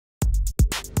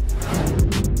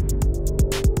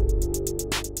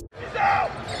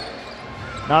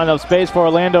Not enough space for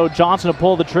Orlando Johnson to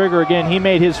pull the trigger again. He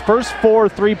made his first 4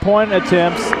 3-point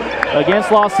attempts against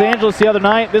Los Angeles the other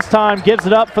night. This time gives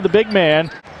it up for the big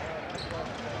man.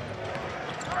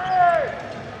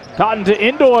 Cotton to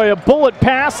Ndoye, a bullet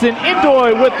pass, and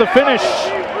Ndoye with the finish.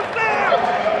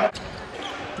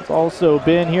 He's also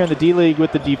been here in the D-League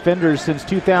with the D-Fenders since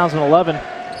 2011.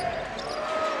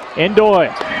 Ndoye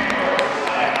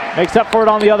makes up for it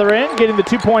on the other end, getting the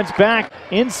 2 points back.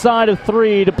 Inside of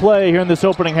 3 to play here in this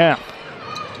opening half.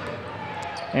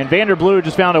 And Vanderblue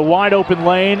just found a wide open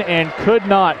lane and could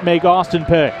not make Austin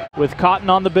pay. With Cotton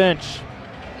on the bench.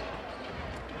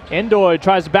 Ndoye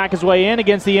tries to back his way in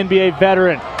against the NBA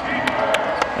veteran.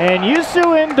 And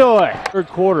Youssou Ndoye, third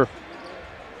quarter.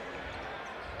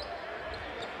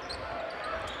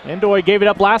 Ndoye gave it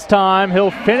up last time.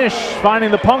 He'll finish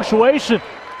finding the punctuation.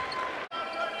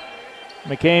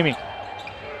 McCamey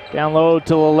down low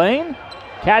to Lane.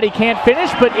 Caddy can't finish,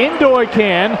 but Ndoye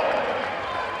can.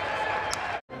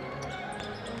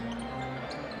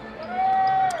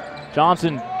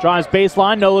 Johnson drives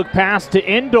baseline, no look pass to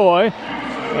Ndoye.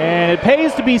 And it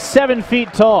pays to be 7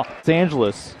 feet tall. Los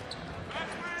Angeles.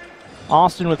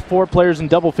 Austin with 4 players in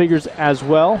double figures as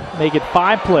well. Make it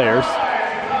 5 players.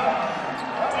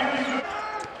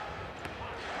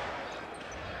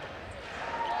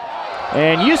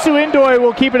 And Youssou Ndoye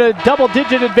will keep it a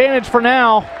double-digit advantage for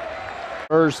now.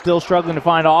 Spurs still struggling to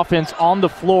find offense on the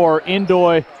floor.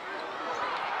 Ndoye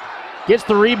gets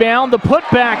the rebound. The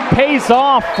putback pays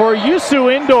off for Youssou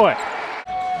Ndoye.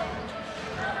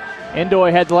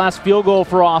 Ndoye had the last field goal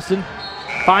for Austin.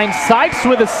 Finds Sykes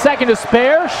with a second to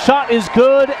spare. Shot is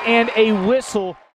good and a whistle.